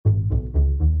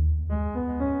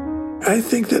I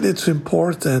think that it's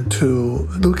important to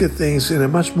look at things in a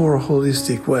much more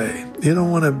holistic way. You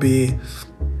don't want to be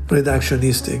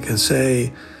reductionistic and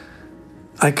say,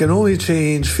 I can only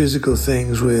change physical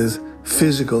things with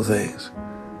physical things.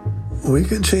 We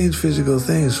can change physical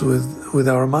things with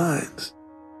our minds.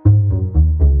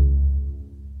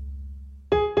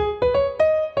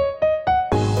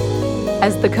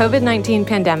 As the COVID-19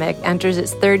 pandemic enters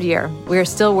its third year, we are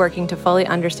still working to fully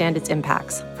understand its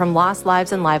impacts, from lost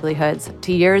lives and livelihoods,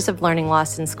 to years of learning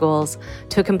lost in schools,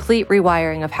 to a complete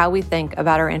rewiring of how we think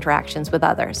about our interactions with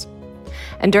others.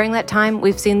 And during that time,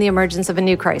 we've seen the emergence of a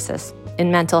new crisis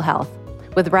in mental health,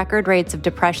 with record rates of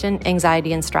depression,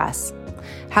 anxiety, and stress.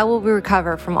 How will we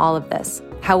recover from all of this?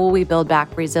 How will we build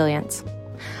back resilience?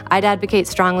 I'd advocate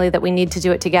strongly that we need to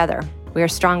do it together. We are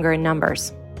stronger in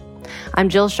numbers. I'm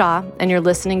Jill Shaw, and you're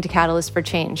listening to Catalyst for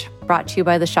Change, brought to you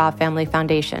by the Shaw Family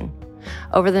Foundation.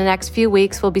 Over the next few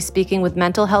weeks, we'll be speaking with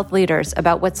mental health leaders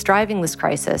about what's driving this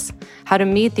crisis, how to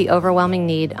meet the overwhelming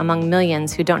need among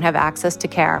millions who don't have access to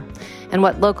care, and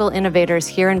what local innovators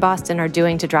here in Boston are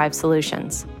doing to drive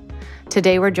solutions.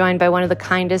 Today, we're joined by one of the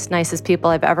kindest, nicest people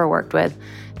I've ever worked with,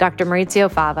 Dr.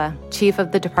 Maurizio Fava, Chief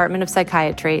of the Department of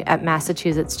Psychiatry at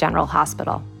Massachusetts General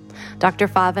Hospital. Dr.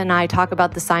 Fava and I talk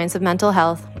about the science of mental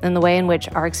health and the way in which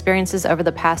our experiences over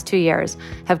the past 2 years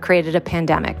have created a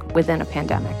pandemic within a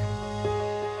pandemic.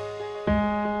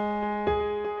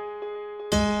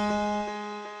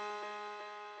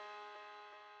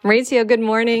 Maurizio, good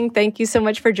morning. Thank you so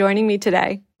much for joining me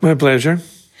today. My pleasure.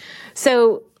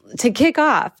 So to kick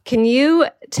off, can you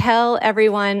tell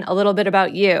everyone a little bit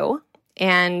about you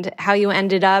and how you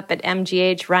ended up at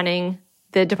MGH running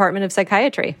the Department of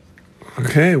Psychiatry?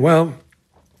 Okay, well,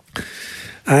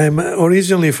 I'm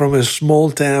originally from a small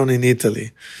town in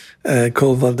Italy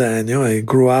called Valdagno. I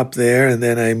grew up there, and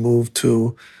then I moved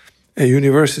to a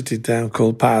university town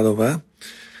called Padova,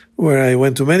 where I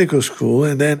went to medical school.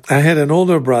 And then I had an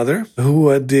older brother who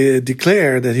had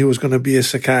declared that he was going to be a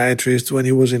psychiatrist when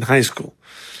he was in high school.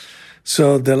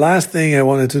 So the last thing I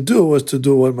wanted to do was to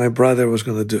do what my brother was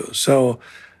going to do. So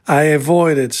I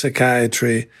avoided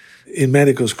psychiatry in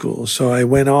medical school. So I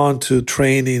went on to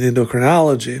train in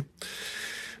endocrinology.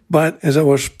 But as I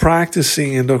was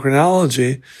practicing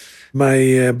endocrinology,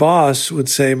 my boss would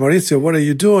say, Maurizio, what are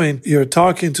you doing? You're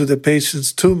talking to the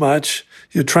patients too much.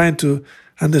 You're trying to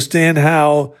understand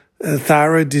how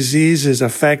thyroid disease is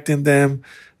affecting them.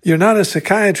 You're not a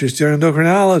psychiatrist, you're an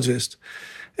endocrinologist.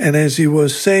 And as he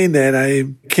was saying that, I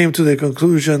came to the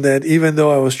conclusion that even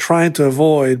though I was trying to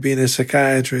avoid being a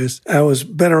psychiatrist, I was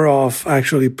better off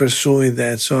actually pursuing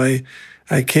that. So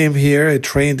I came here, I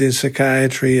trained in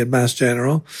psychiatry at Mass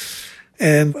General,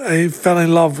 and I fell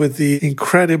in love with the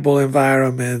incredible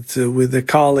environment, with the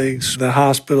colleagues, the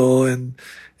hospital, and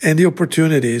the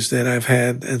opportunities that I've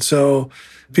had. And so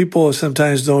people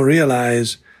sometimes don't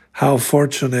realize how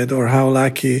fortunate or how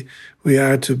lucky we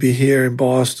are to be here in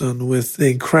Boston with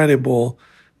the incredible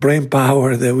brain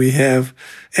power that we have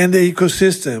and the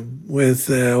ecosystem with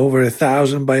over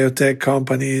 1,000 biotech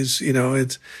companies. You know,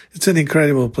 it's an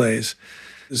incredible place.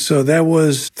 So that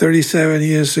was 37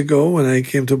 years ago when I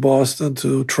came to Boston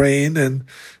to train, and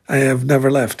I have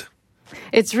never left.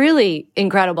 It's really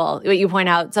incredible what you point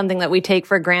out, something that we take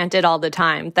for granted all the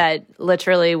time, that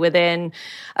literally within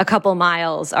a couple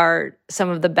miles are some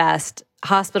of the best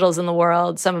hospitals in the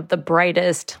world, some of the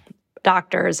brightest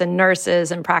doctors and nurses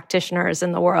and practitioners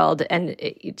in the world. And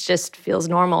it just feels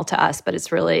normal to us, but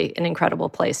it's really an incredible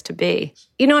place to be.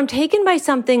 You know, I'm taken by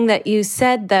something that you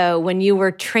said, though, when you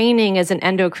were training as an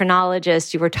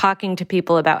endocrinologist, you were talking to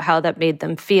people about how that made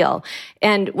them feel.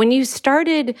 And when you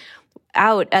started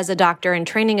out as a doctor and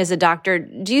training as a doctor,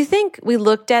 do you think we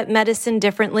looked at medicine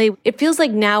differently? It feels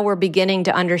like now we're beginning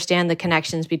to understand the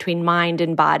connections between mind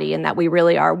and body, and that we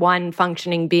really are one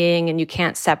functioning being and you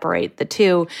can't separate the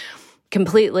two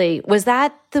completely. Was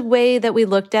that the way that we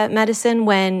looked at medicine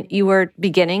when you were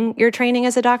beginning your training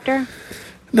as a doctor?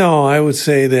 No, I would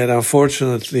say that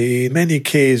unfortunately, in many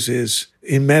cases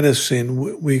in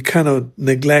medicine, we kind of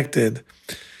neglected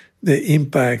the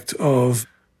impact of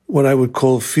what I would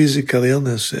call physical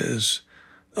illnesses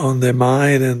on the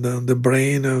mind and on the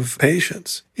brain of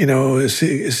patients. You know, a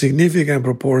significant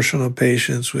proportion of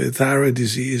patients with thyroid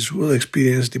disease will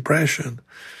experience depression.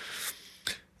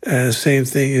 Same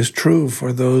thing is true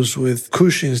for those with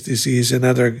Cushing's disease and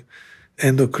other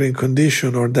endocrine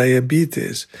condition or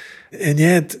diabetes. And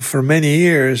yet, for many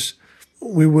years,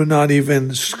 we would not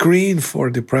even screen for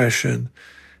depression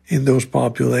in those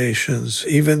populations,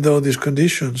 even though these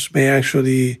conditions may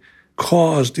actually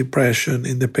cause depression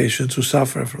in the patients who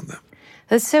suffer from them.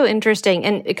 That's so interesting.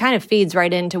 And it kind of feeds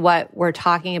right into what we're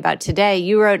talking about today.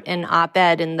 You wrote an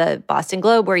op-ed in the Boston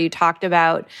Globe where you talked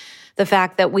about the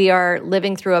fact that we are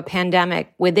living through a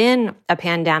pandemic within a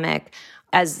pandemic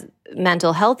as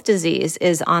mental health disease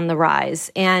is on the rise.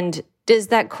 And does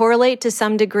that correlate to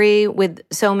some degree with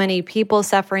so many people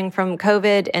suffering from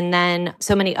COVID and then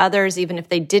so many others, even if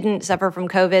they didn't suffer from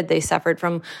COVID, they suffered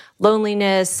from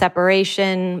loneliness,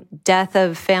 separation, death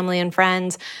of family and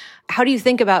friends? How do you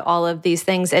think about all of these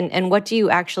things and what do you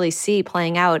actually see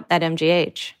playing out at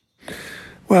MGH?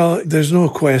 Well, there's no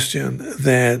question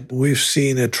that we've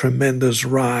seen a tremendous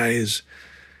rise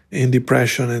in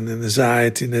depression and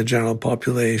anxiety in the general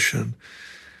population.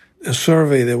 A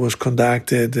survey that was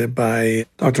conducted by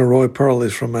Dr. Roy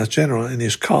Perlis from Mass General and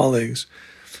his colleagues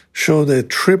showed a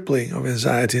tripling of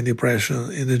anxiety and depression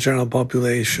in the general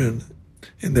population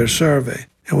in their survey.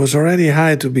 It was already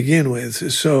high to begin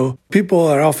with. So people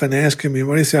are often asking me,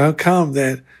 Mauricio, how come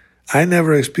that I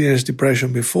never experienced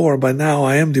depression before, but now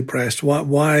I am depressed?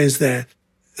 Why is that?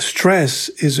 Stress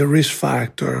is a risk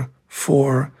factor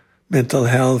for mental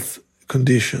health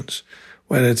conditions,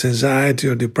 whether it's anxiety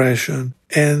or depression.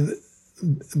 And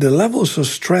the levels of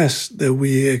stress that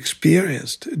we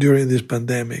experienced during this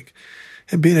pandemic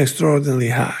have been extraordinarily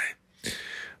high,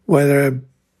 whether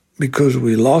because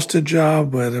we lost a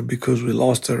job, whether because we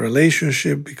lost a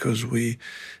relationship, because we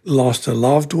lost a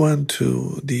loved one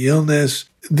to the illness.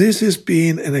 This has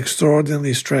been an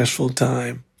extraordinarily stressful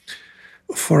time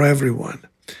for everyone.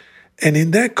 And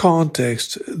in that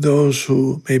context, those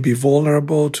who may be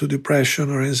vulnerable to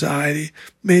depression or anxiety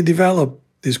may develop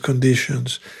these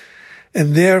conditions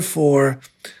and therefore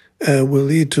will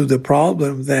lead to the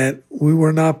problem that we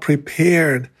were not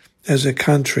prepared as a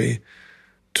country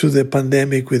to the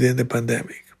pandemic within the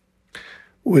pandemic.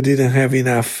 We didn't have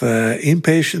enough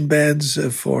inpatient beds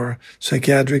for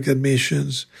psychiatric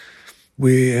admissions.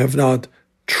 We have not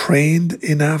trained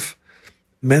enough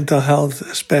mental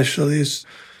health specialists.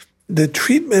 The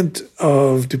treatment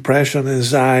of depression and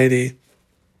anxiety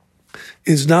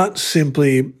is not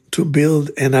simply to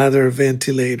build another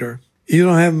ventilator. You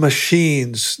don't have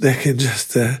machines that can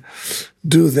just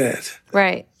do that.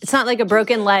 Right. It's not like a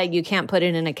broken leg. You can't put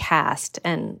it in a cast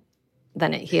and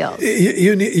then it heals.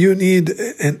 You need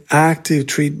an active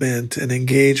treatment, an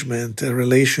engagement, a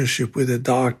relationship with a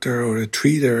doctor or a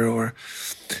treater or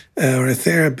a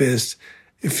therapist.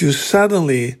 If you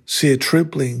suddenly see a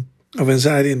tripling of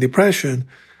anxiety and depression,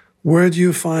 where do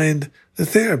you find the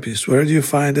therapist? Where do you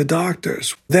find the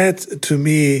doctors? That, to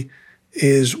me,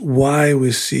 is why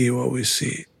we see what we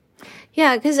see.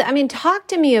 Yeah, because, talk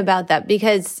to me about that,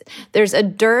 because there's a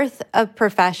dearth of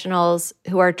professionals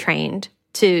who are trained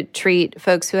to treat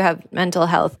folks who have mental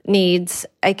health needs.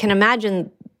 I can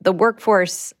imagine the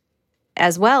workforce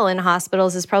as well in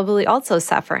hospitals is probably also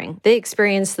suffering. They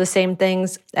experience the same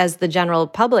things as the general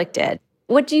public did.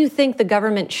 What do you think the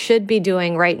government should be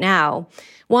doing right now?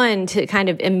 One, to kind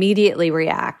of immediately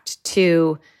react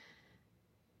to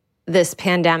this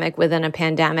pandemic within a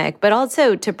pandemic, but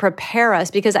also to prepare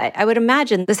us, because I would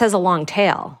imagine this has a long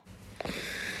tail.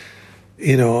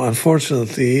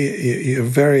 Unfortunately, you're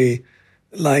very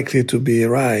likely to be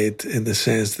right in the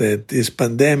sense that this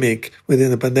pandemic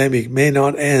within the pandemic may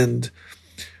not end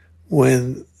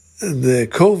when the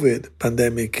COVID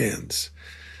pandemic ends.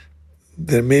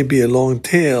 There may be a long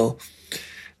tail.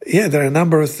 Yeah, there are a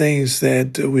number of things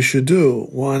that we should do.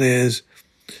 One is,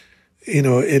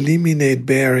 eliminate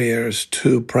barriers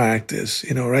to practice.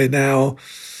 Right now,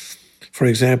 for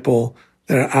example,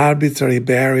 there are arbitrary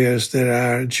barriers that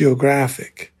are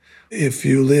geographic. If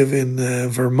you live in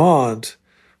Vermont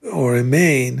or in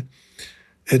Maine,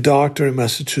 a doctor in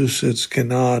Massachusetts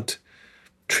cannot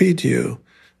treat you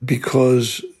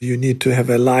because you need to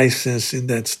have a license in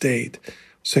that state.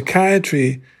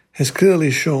 Psychiatry has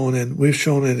clearly shown, and we've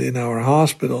shown it in our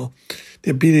hospital, the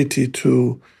ability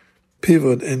to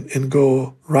pivot and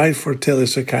go right for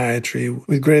telepsychiatry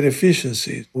with great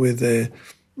efficiency. With a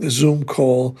Zoom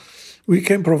call, we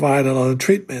can provide a lot of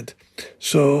treatment.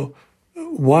 So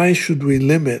why should we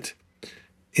limit,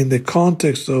 in the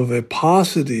context of a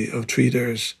paucity of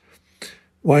treaters,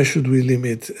 why should we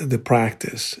limit the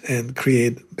practice and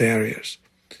create barriers?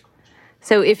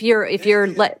 So if you're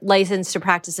licensed to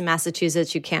practice in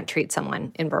Massachusetts, you can't treat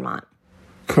someone in Vermont.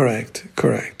 Correct.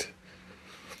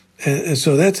 And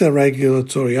so that's a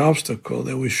regulatory obstacle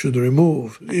that we should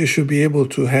remove. You should be able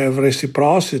to have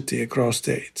reciprocity across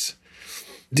states.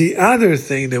 The other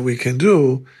thing that we can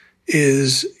do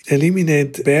is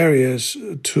eliminate barriers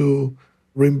to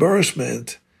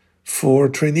reimbursement for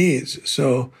trainees.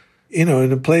 So, in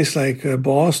a place like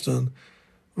Boston,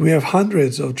 we have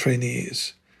hundreds of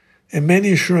trainees. And many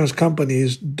insurance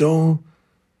companies don't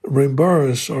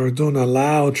reimburse or don't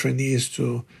allow trainees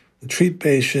to treat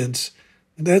patients.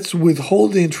 That's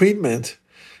withholding treatment,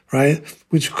 right?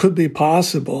 Which could be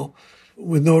possible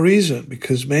with no reason,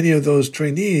 because many of those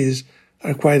trainees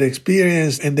are quite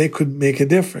experienced and they could make a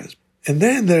difference. And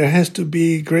then there has to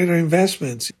be greater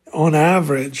investments. On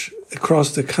average,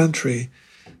 across the country,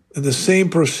 the same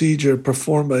procedure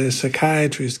performed by a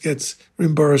psychiatrist gets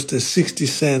reimbursed at 60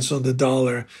 cents on the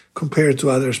dollar compared to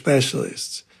other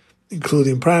specialists,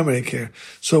 including primary care.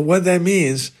 So what that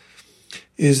means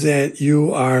is that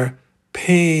you are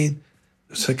paying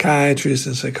psychiatrists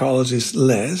and psychologists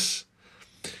less,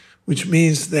 which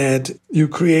means that you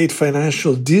create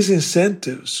financial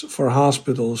disincentives for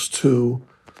hospitals to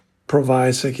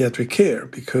provide psychiatric care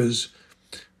because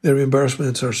the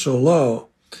reimbursements are so low.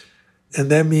 And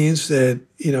that means that,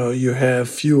 you have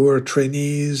fewer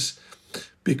trainees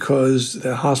because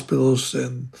the hospitals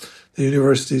and the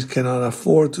universities cannot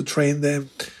afford to train them.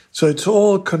 So it's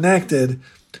all connected.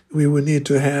 We would need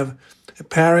to have a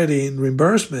parity in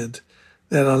reimbursement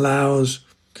that allows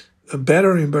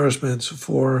better reimbursements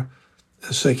for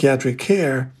psychiatric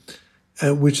care,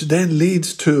 which then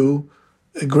leads to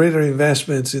greater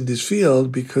investments in this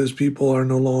field because people are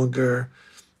no longer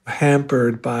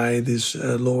hampered by these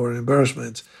lower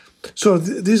reimbursements. So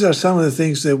these are some of the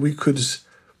things that we could,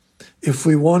 if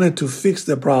we wanted to fix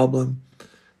the problem,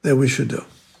 that we should do.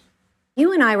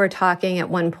 You and I were talking at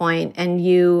one point, and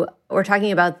you were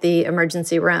talking about the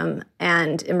emergency room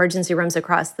and emergency rooms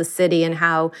across the city and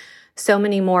how so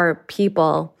many more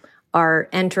people are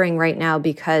entering right now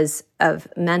because of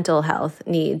mental health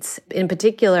needs. In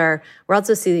particular, we're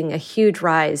also seeing a huge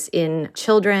rise in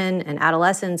children and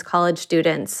adolescents, college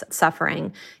students suffering.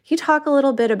 Can you talk a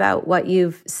little bit about what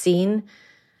you've seen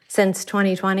since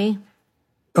 2020?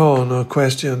 Oh, no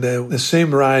question. The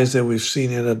same rise that we've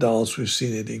seen in adults, we've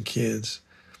seen it in kids.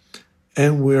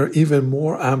 And we're even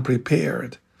more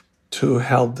unprepared to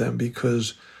help them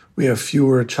because we have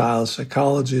fewer child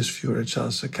psychologists, fewer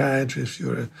child psychiatrists,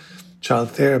 fewer child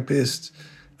therapists.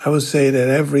 I would say that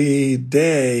every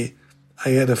day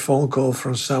I get a phone call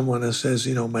from someone that says,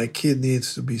 my kid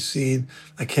needs to be seen.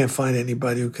 I can't find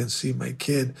anybody who can see my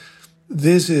kid.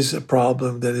 This is a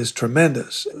problem that is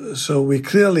tremendous. So we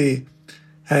clearly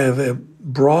have a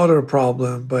broader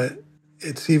problem, but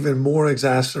it's even more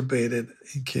exacerbated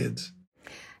in kids.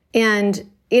 And,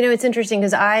 it's interesting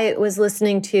because I was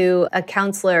listening to a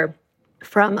counselor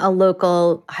from a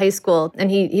local high school, and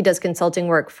he does consulting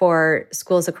work for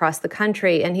schools across the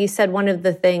country. And he said one of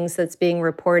the things that's being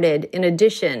reported, in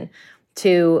addition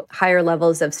to higher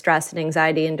levels of stress and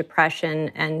anxiety and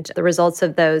depression and the results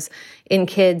of those in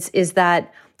kids, is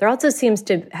that there also seems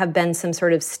to have been some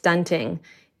sort of stunting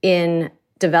in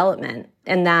development,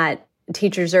 and that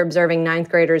teachers are observing ninth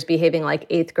graders behaving like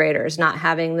eighth graders, not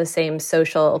having the same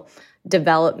social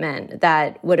development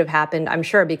that would have happened, I'm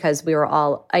sure, because we were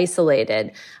all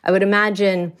isolated. I would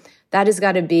imagine that has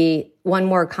got to be one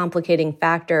more complicating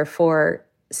factor for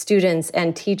students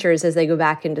and teachers as they go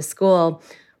back into school,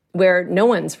 where no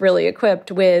one's really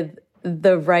equipped with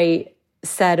the right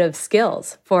set of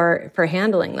skills for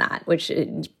handling that, which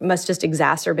must just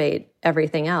exacerbate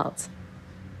everything else.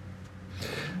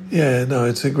 Yeah, no,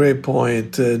 it's a great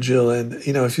point, Jill. And,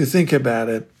 if you think about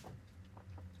it,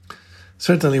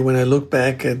 certainly when I look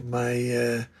back at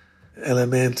my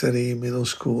elementary, middle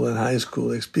school, and high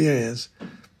school experience,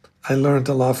 I learned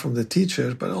a lot from the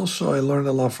teachers, but also I learned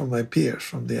a lot from my peers,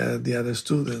 from the other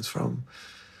students, from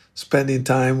spending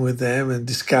time with them and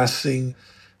discussing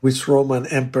which Roman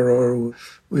emperor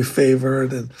we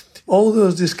favored. And all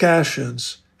those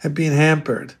discussions have been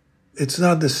hampered. It's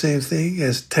not the same thing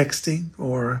as texting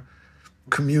or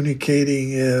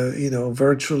communicating,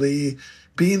 virtually.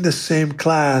 Being in the same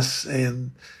class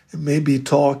and maybe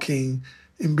talking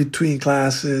in between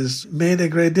classes made a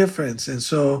great difference. And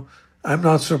so I'm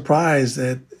not surprised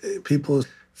that people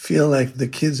feel like the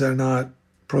kids are not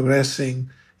progressing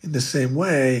in the same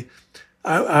way.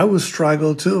 I would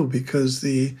struggle too, because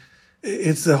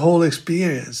it's the whole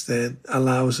experience that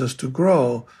allows us to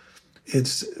grow.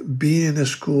 It's being in a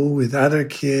school with other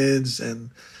kids, and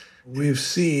we've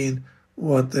seen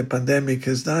what the pandemic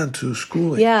has done to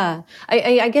schooling. Yeah.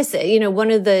 I guess, one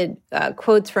of the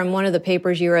quotes from one of the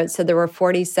papers you wrote said there were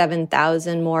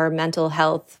 47,000 more mental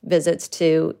health visits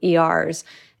to ERs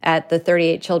at the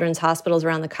 38 children's hospitals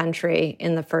around the country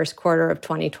in the first quarter of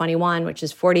 2021, which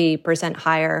is 40%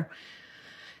 higher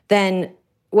than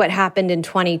what happened in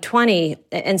 2020.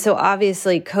 And so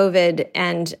obviously COVID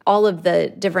and all of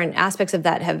the different aspects of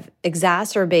that have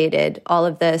exacerbated all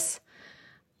of this.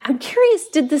 I'm curious,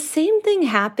 did the same thing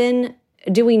happen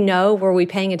Do we know, were we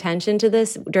paying attention to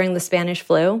this during the Spanish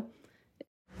flu?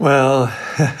 Well,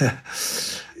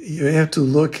 you have to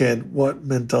look at what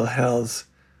mental health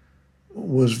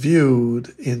was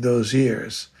viewed in those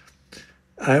years.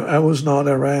 I was not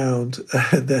around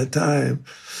at that time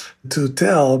to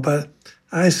tell, but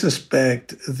I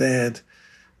suspect that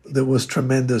there was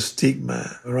tremendous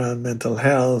stigma around mental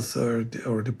health or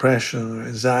depression or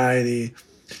anxiety.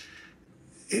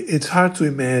 It's hard to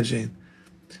imagine,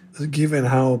 given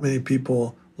how many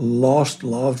people lost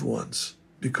loved ones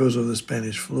because of the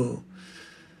Spanish flu,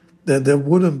 that there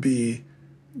wouldn't be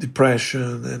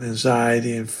depression and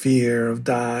anxiety and fear of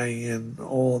dying and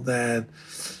all that.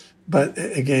 But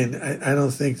again, I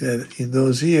don't think that in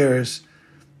those years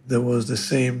there was the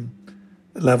same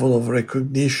level of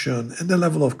recognition and the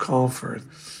level of comfort.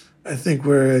 I think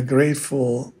we're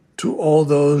grateful to all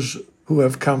those who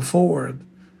have come forward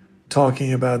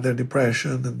talking about their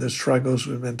depression and their struggles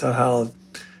with mental health.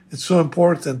 It's so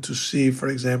important to see, for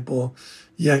example,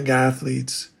 young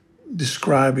athletes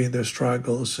describing their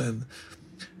struggles, and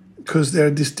because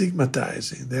they're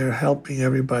destigmatizing, they're helping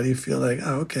everybody feel like,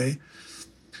 oh, okay,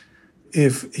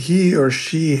 if he or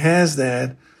she has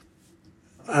that,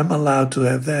 I'm allowed to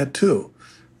have that too.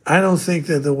 I don't think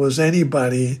that there was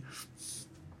anybody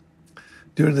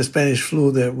during the Spanish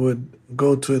flu that would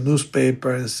go to a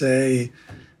newspaper and say,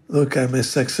 look, I'm a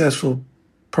successful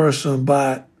person,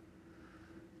 but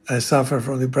I suffer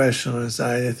from depression or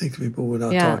anxiety. I think people would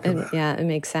not talk about it. Yeah, it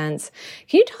makes sense.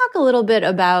 Can you talk a little bit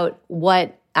about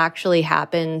what actually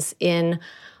happens in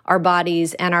our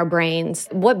bodies and our brains?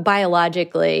 What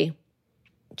biologically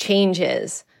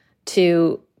changes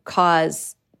to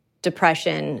cause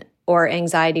depression or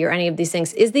anxiety or any of these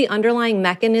things? Is the underlying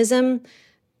mechanism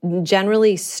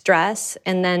generally stress,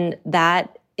 and then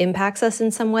that impacts us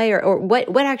in some way? Or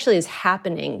what actually is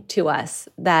happening to us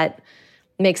that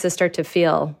makes us start to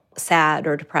feel sad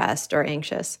or depressed or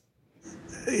anxious?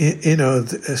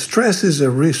 Stress is a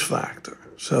risk factor.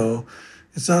 So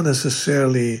it's not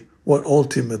necessarily what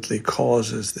ultimately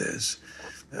causes this.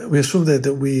 We assume that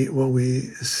what we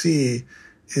see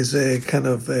is a kind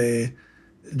of a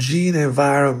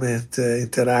gene-environment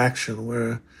interaction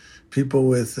where people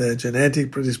with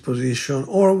genetic predisposition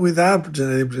or without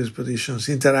genetic predispositions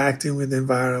interacting with the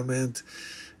environment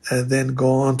and then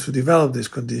go on to develop these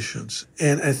conditions.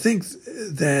 And I think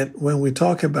that when we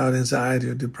talk about anxiety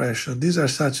or depression, these are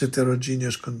such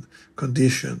heterogeneous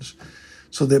conditions.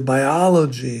 So the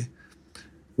biology,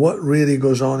 what really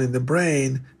goes on in the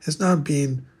brain, has not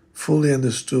been fully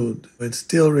understood. It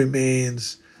still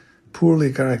remains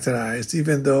poorly characterized,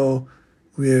 even though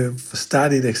we have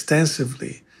studied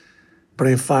extensively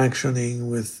brain functioning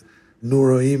with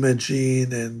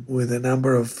neuroimaging and with a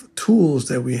number of tools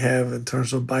that we have in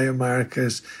terms of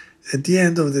biomarkers. At the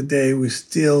end of the day, we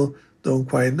still don't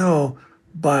quite know,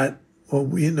 but what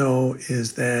we know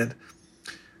is that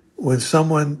when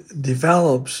someone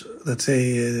develops, let's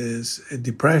say it is a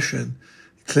depression,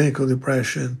 clinical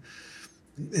depression,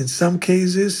 in some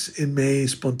cases it may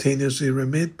spontaneously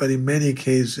remit, but in many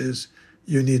cases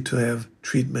you need to have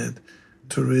treatment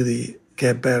to really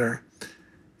get better.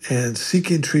 And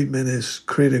seeking treatment is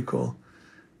critical.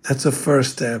 That's the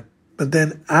first step. But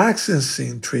then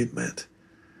accessing treatment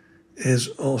is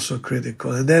also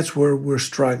critical. And that's where we're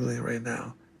struggling right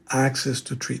now, access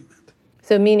to treatment.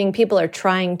 So meaning people are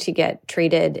trying to get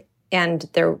treated and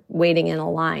they're waiting in a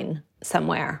line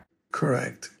somewhere.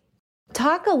 Correct.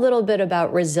 Talk a little bit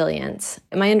about resilience.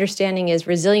 My understanding is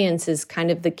resilience is kind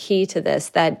of the key to this,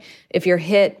 that if you're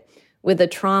hit with a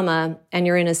trauma and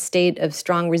you're in a state of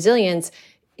strong resilience,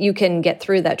 you can get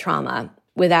through that trauma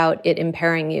without it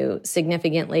impairing you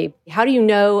significantly. How do you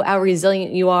know how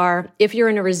resilient you are? If you're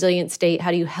in a resilient state, how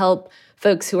do you help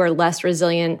folks who are less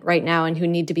resilient right now and who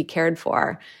need to be cared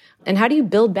for? And how do you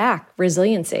build back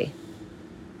resiliency?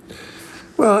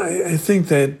 Well, I think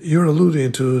that you're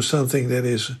alluding to something that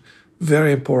is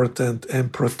very important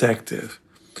and protective.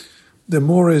 The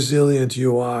more resilient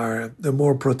you are, the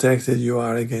more protected you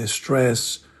are against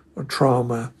stress or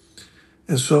trauma.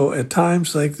 And so at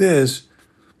times like this,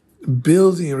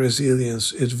 building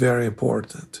resilience is very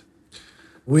important.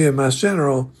 We at Mass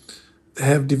General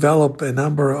have developed a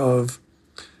number of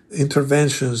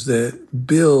interventions that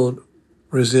build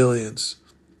resilience.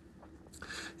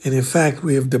 And in fact,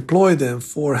 we have deployed them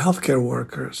for healthcare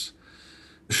workers,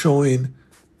 showing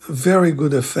very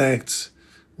good effects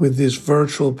with these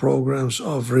virtual programs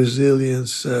of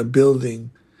resilience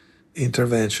building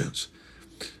interventions.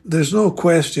 There's no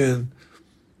question,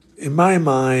 in my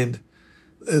mind,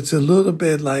 it's a little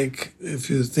bit like, if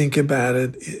you think about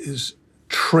it, is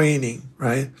training,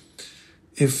 right?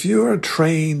 If you are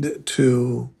trained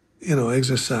to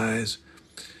exercise,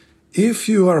 if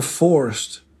you are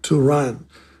forced to run,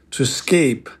 to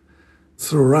escape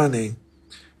through running,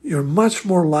 you're much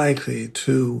more likely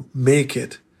to make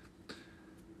it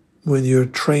when you're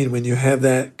trained, when you have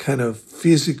that kind of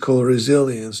physical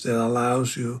resilience that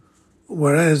allows you.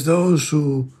 Whereas those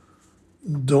who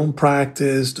don't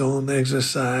practice, don't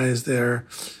exercise, they're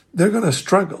going to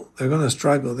struggle. They're going to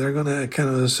struggle. They're going to kind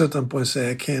of at a certain point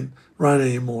say, I can't run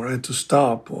anymore, I have to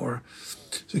stop, or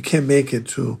so you can't make it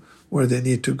to where they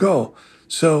need to go.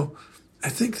 So I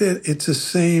think that it's the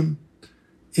same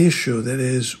issue. That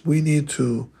is, we need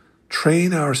to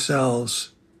train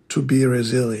ourselves to be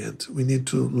resilient. We need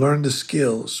to learn the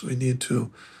skills. We need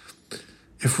to,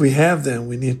 if we have them,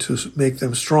 we need to make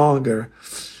them stronger,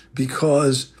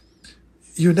 because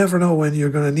you never know when you're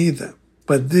going to need them.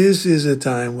 But this is a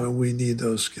time when we need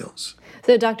those skills.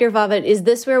 So Dr. Vavat, is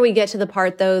this where we get to the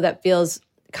part, though, that feels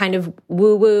kind of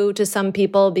woo-woo to some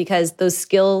people, because those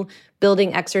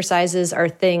skill-building exercises are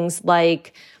things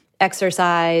like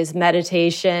exercise,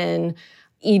 meditation,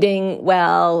 eating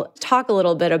well? Talk a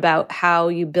little bit about how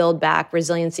you build back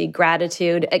resiliency,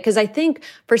 gratitude, because I think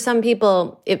for some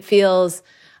people it feels,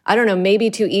 I don't know, maybe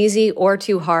too easy or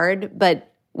too hard, but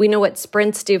we know what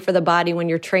sprints do for the body when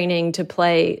you're training to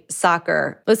play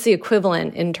soccer. What's the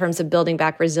equivalent in terms of building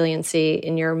back resiliency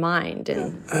in your mind?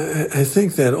 And I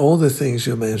think that all the things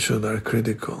you mentioned are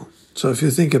critical. So if you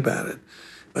think about it,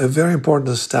 a very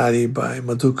important study by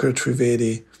Madhukar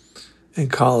Trivedi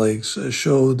and colleagues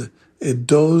showed a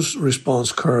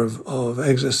dose-response curve of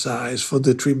exercise for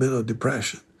the treatment of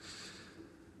depression.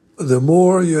 The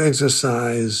more you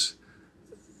exercise,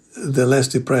 the less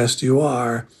depressed you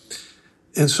are.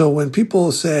 And so when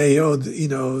people say, all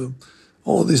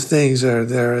these things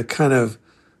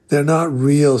they're not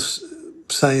real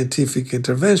scientific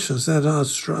interventions,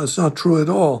 it's not true at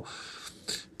all.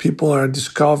 People are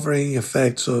discovering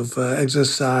effects of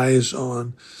exercise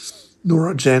on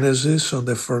neurogenesis, on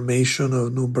the formation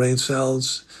of new brain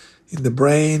cells in the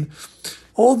brain.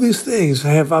 All these things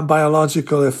have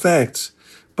biological effects,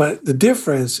 but the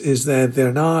difference is that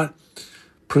they're not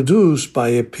produced by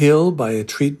a pill, by a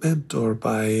treatment, or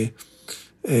by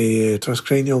a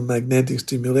transcranial magnetic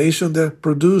stimulation. They're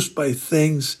produced by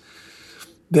things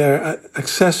that are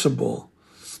accessible.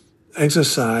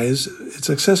 Exercise, it's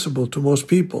accessible to most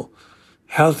people.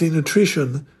 Healthy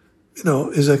nutrition,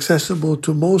 is accessible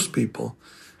to most people.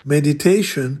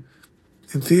 Meditation,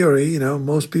 in theory,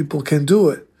 most people can do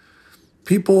it.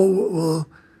 People will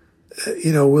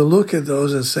look at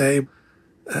those and say,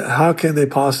 how can they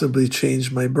possibly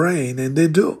change my brain? And they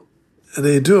do.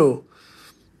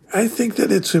 I think that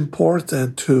it's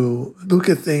important to look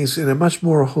at things in a much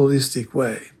more holistic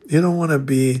way. You don't want to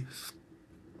be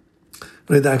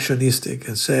reductionistic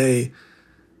and say,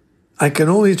 I can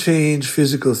only change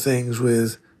physical things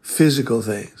with physical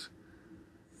things.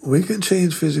 We can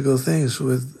change physical things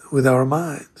with our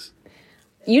minds.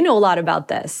 You know a lot about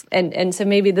this, and so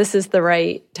maybe this is the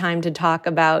right time to talk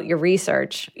about your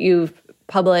research. You've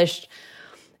published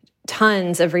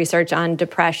tons of research on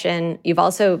depression. You've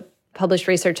also published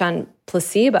research on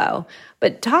placebo.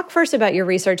 But talk first about your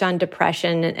research on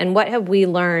depression and what have we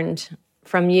learned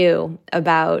from you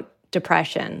about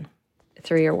depression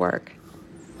through your work?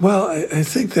 Well, I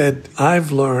think that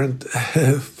I've learned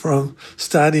from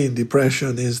studying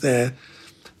depression is that,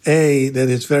 that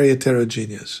it's very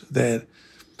heterogeneous, that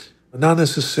not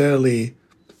necessarily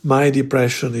my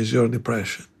depression is your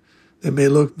depression. They may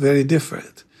look very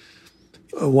different.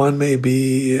 One may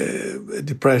be a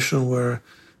depression where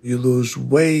you lose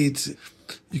weight,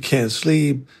 you can't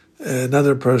sleep.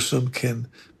 Another person can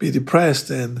be depressed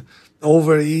and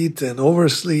overeat and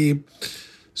oversleep.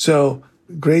 So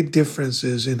great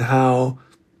differences in how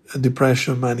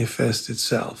depression manifests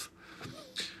itself.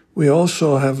 We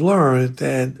also have learned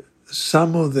that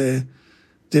some of the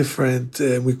different,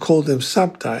 we call them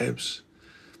subtypes,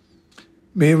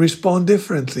 may respond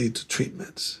differently to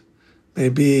treatments, may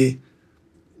be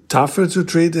tougher to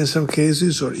treat in some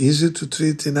cases or easier to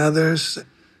treat in others.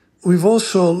 We've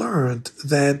also learned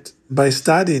that by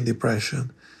studying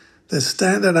depression, the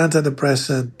standard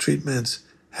antidepressant treatments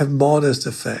have modest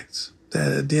effects.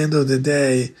 That at the end of the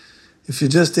day, if you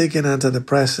just take an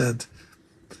antidepressant,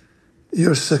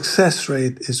 your success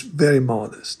rate is very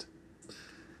modest.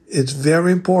 It's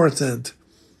very important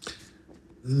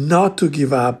not to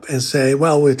give up and say,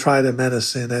 well, we tried a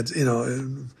medicine that,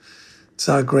 it's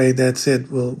not great, that's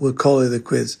it, we'll call it a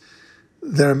quits.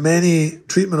 There are many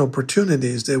treatment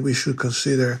opportunities that we should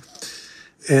consider,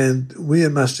 and we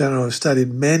at Mass General have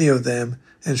studied many of them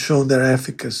and shown their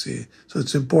efficacy. So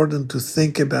it's important to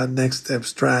think about next step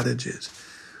strategies.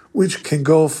 which can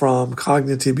go from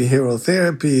cognitive behavioral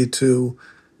therapy to,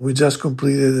 we just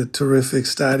completed a terrific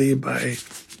study by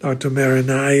Dr. Mary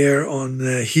Nair on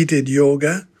heated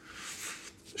yoga,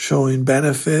 showing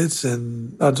benefits,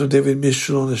 and Dr. David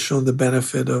Michelon has shown the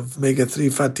benefit of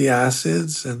omega-3 fatty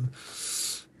acids. And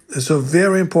so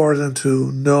very important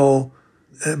to know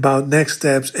about next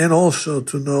steps and also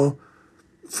to know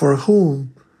for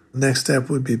whom next step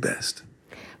would be best.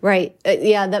 Right.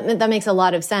 Yeah, that makes a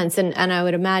lot of sense. And I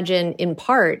would imagine in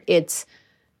part it's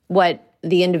what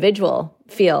the individual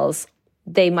feels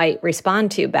they might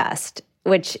respond to best,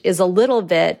 which is a little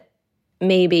bit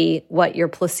maybe what your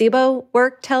placebo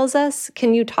work tells us.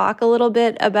 Can you talk a little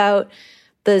bit about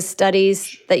the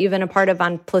studies that you've been a part of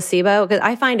on placebo? Because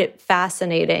I find it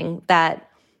fascinating that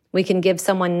we can give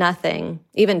someone nothing,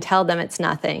 even tell them it's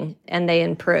nothing, and they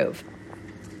improve.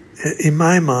 In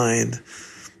my mind,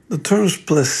 the term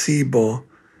placebo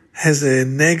has a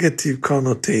negative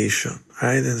connotation,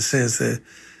 right? In the sense that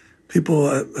people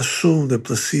assume that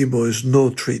placebo is no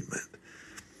treatment.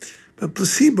 But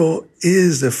placebo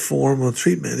is a form of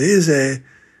treatment.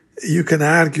 You can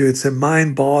argue it's a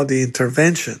mind-body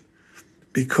intervention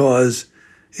because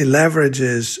it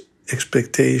leverages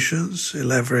expectations, it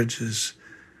leverages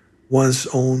one's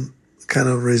own kind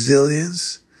of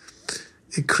resilience.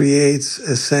 It creates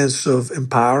a sense of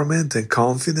empowerment and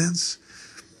confidence.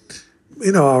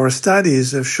 Our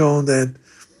studies have shown that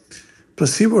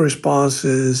placebo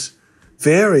responses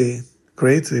vary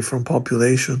greatly from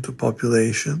population to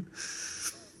population,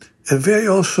 and vary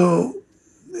also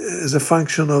as a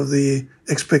function of the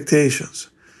expectations.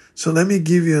 So let me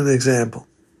give you an example.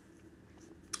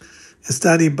 A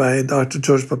study by Dr.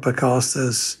 George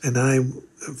Papakostas and I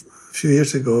a few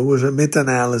years ago, it was a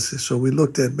meta-analysis. So we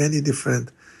looked at many different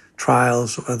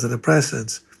trials of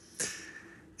antidepressants,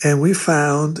 and we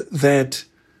found that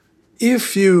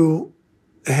if you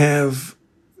have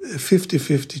a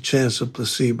 50-50 chance of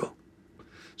placebo,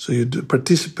 so you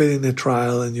participate in a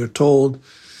trial and you're told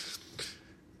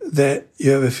that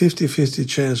you have a 50-50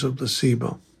 chance of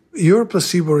placebo, your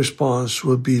placebo response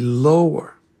will be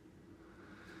lower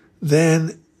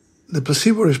than the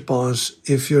placebo response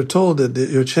if you're told that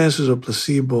your chances of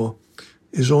placebo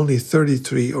is only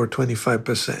 33 or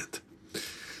 25%.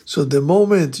 So the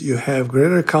moment you have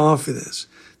greater confidence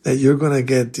that you're going to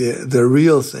get the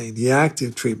real thing, the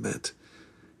active treatment,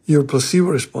 your placebo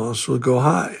response will go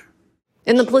higher.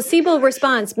 And the placebo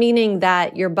response, meaning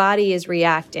that your body is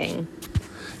reacting.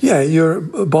 Yeah, your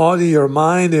body, your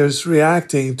mind is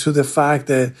reacting to the fact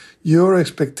that your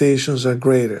expectations are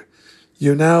greater.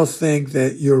 You now think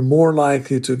that you're more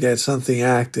likely to get something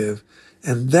active,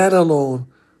 and that alone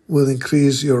will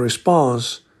increase your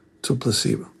response to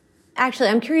placebo. Actually,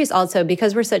 I'm curious also,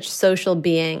 because we're such social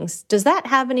beings, does that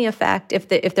have any effect if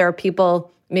there are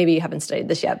people, maybe you haven't studied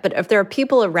this yet, but if there are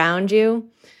people around you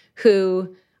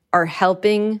who are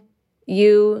helping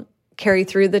you carry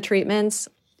through the treatments,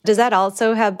 does that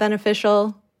also have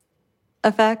beneficial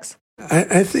effects?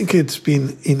 I think it's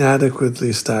been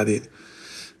inadequately studied.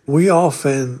 We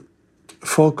often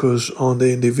focus on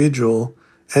the individual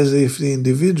as if the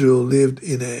individual lived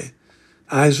in an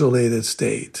isolated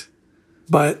state.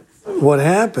 But what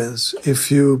happens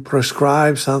if you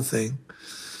prescribe something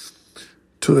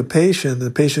to a patient,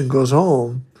 the patient goes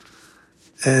home,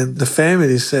 and the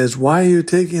family says, "Why are you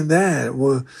taking that?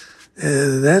 Well,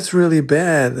 that's really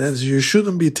bad. You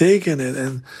shouldn't be taking it,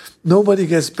 and nobody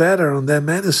gets better on that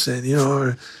medicine."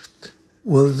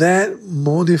 Will that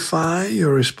modify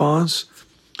your response?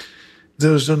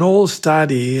 There's an old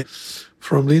study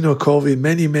from Lino Covey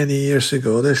many, many years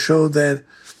ago that showed that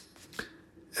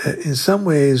in some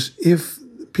ways, if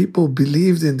people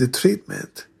believed in the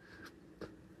treatment,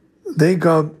 they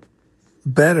got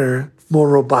better more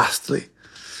robustly.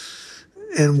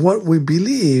 And what we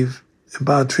believe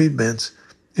about treatments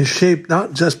is shaped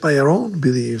not just by our own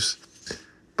beliefs,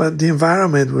 but the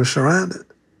environment we're surrounded.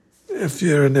 If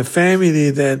you're in a family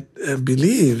that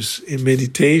believes in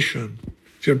meditation,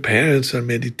 if your parents are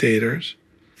meditators,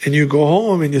 and you go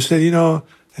home and you say, I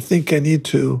think I need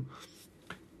to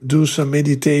do some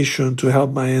meditation to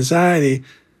help my anxiety,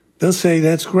 they'll say,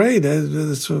 that's great,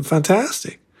 that's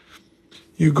fantastic.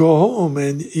 You go home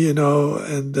and,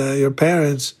 your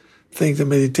parents think the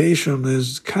meditation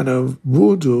is kind of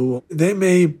voodoo. They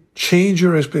may change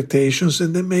your expectations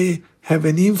and they may have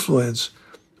an influence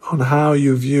on how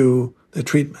you view the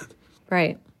treatment.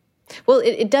 Right. Well,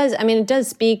 it does. I mean, it does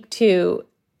speak to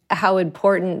how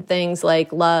important things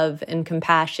like love and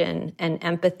compassion and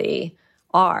empathy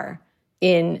are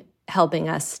in helping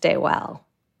us stay well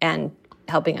and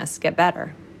helping us get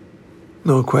better.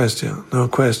 No question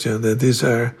that these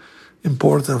are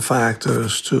important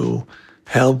factors to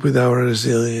help with our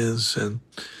resilience.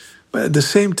 But at the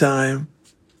same time,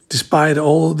 despite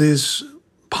all these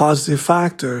positive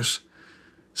factors,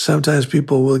 sometimes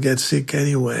people will get sick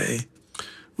anyway.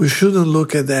 We shouldn't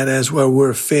look at that as, well,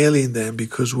 we're failing them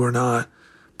because we're not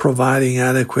providing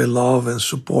adequate love and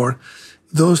support.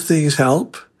 Those things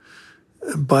help,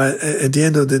 but at the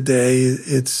end of the day,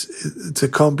 it's a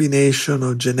combination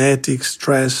of genetic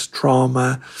stress,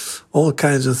 trauma, all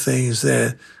kinds of things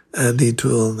that lead to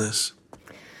illness.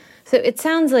 So it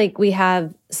sounds like we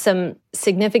have some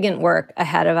significant work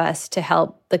ahead of us to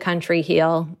help the country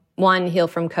heal. One, heal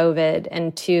from COVID,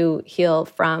 and two, heal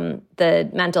from the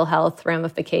mental health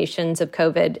ramifications of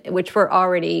COVID, which were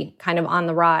already kind of on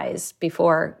the rise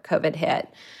before COVID hit.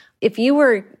 If you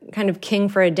were kind of king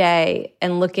for a day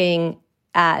and looking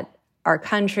at our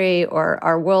country or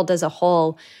our world as a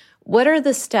whole, what are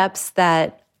the steps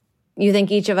that you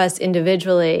think each of us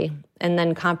individually and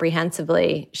then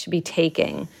comprehensively should be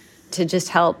taking to just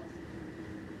help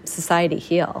society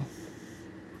heal?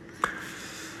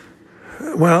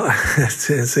 Well,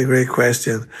 it's a great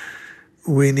question.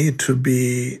 We need to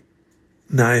be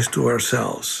nice to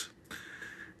ourselves.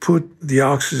 Put the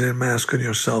oxygen mask on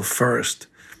yourself first.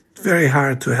 It's very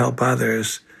hard to help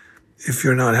others if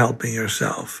you're not helping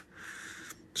yourself.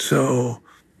 So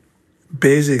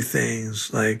basic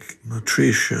things like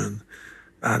nutrition,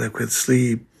 adequate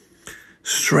sleep,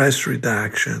 stress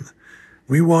reduction.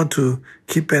 We want to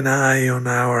keep an eye on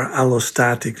our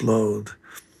allostatic load,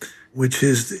 which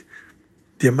is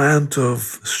the amount of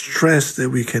stress that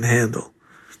we can handle.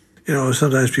 You know,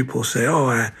 sometimes people say,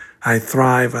 I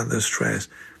thrive under stress.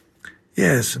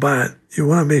 Yes, but you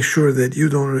want to make sure that you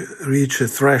don't reach a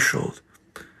threshold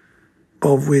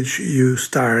of which you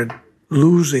start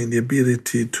losing the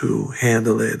ability to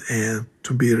handle it and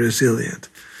to be resilient.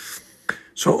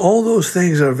 So all those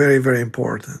things are very, very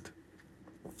important.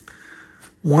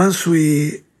 Once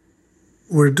we're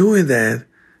doing that,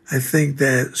 I think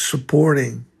that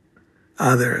supporting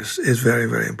others is very,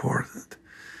 very important.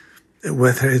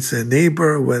 Whether it's a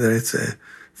neighbor, whether it's a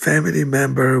family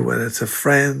member, whether it's a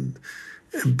friend,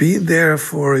 being there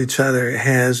for each other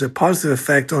has a positive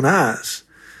effect on us.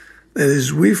 That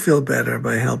is, we feel better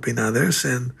by helping others,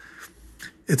 and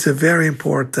it's a very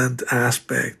important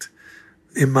aspect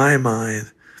in my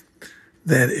mind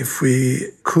that if we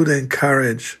could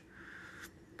encourage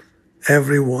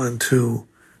everyone to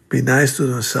be nice to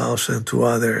themselves and to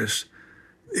others,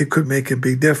 it could make a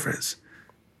big difference.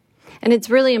 And it's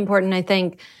really important, I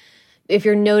think, if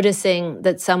you're noticing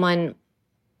that someone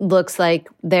looks like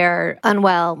they're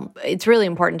unwell, it's really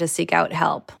important to seek out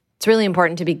help. It's really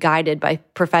important to be guided by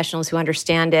professionals who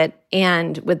understand it,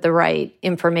 and with the right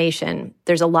information,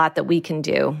 there's a lot that we can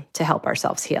do to help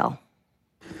ourselves heal.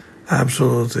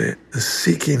 Absolutely.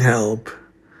 Seeking help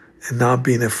and not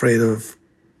being afraid of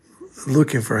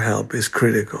looking for help is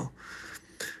critical.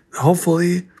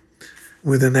 Hopefully,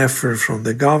 with an effort from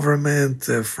the government,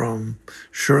 from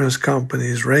insurance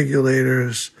companies,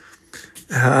 regulators,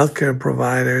 healthcare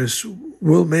providers,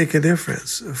 will make a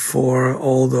difference for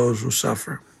all those who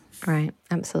suffer. Right,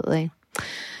 absolutely.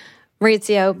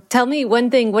 Maurizio, tell me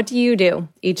one thing, what do you do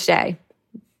each day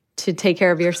to take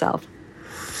care of yourself?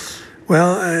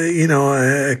 Well,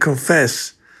 I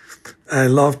confess, I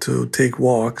love to take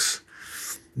walks.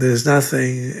 There's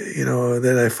nothing,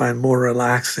 that I find more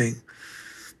relaxing.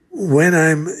 When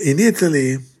I'm in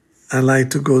Italy, I like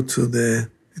to go to the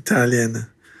Italian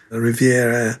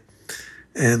Riviera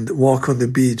and walk on the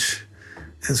beach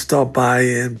and stop by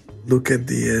and look at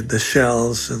the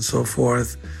shells and so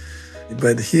forth.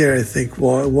 But here, I think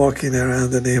walking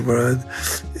around the neighborhood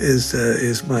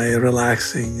is my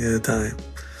relaxing time.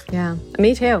 Yeah,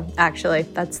 me too, actually.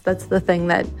 That's the thing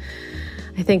that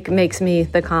I think makes me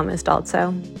the calmest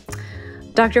also.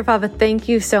 Dr. Fava, thank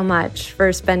you so much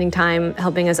for spending time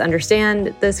helping us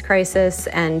understand this crisis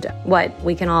and what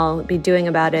we can all be doing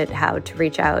about it, how to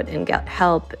reach out and get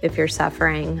help if you're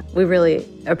suffering. We really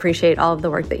appreciate all of the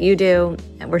work that you do,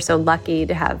 and we're so lucky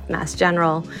to have Mass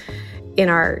General in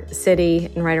our city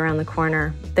and right around the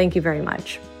corner. Thank you very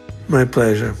much. My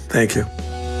pleasure. Thank you.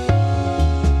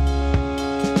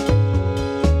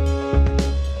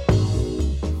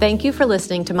 Thank you for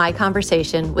listening to my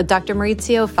conversation with Dr.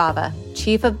 Maurizio Fava,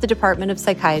 Chief of the Department of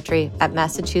Psychiatry at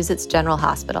Massachusetts General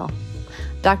Hospital.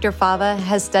 Dr. Fava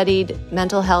has studied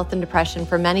mental health and depression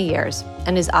for many years,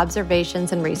 and his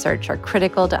observations and research are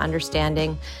critical to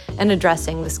understanding and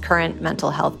addressing this current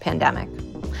mental health pandemic.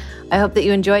 I hope that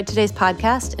you enjoyed today's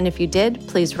podcast, and if you did,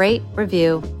 please rate,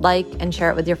 review, like, and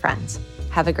share it with your friends.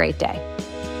 Have a great day.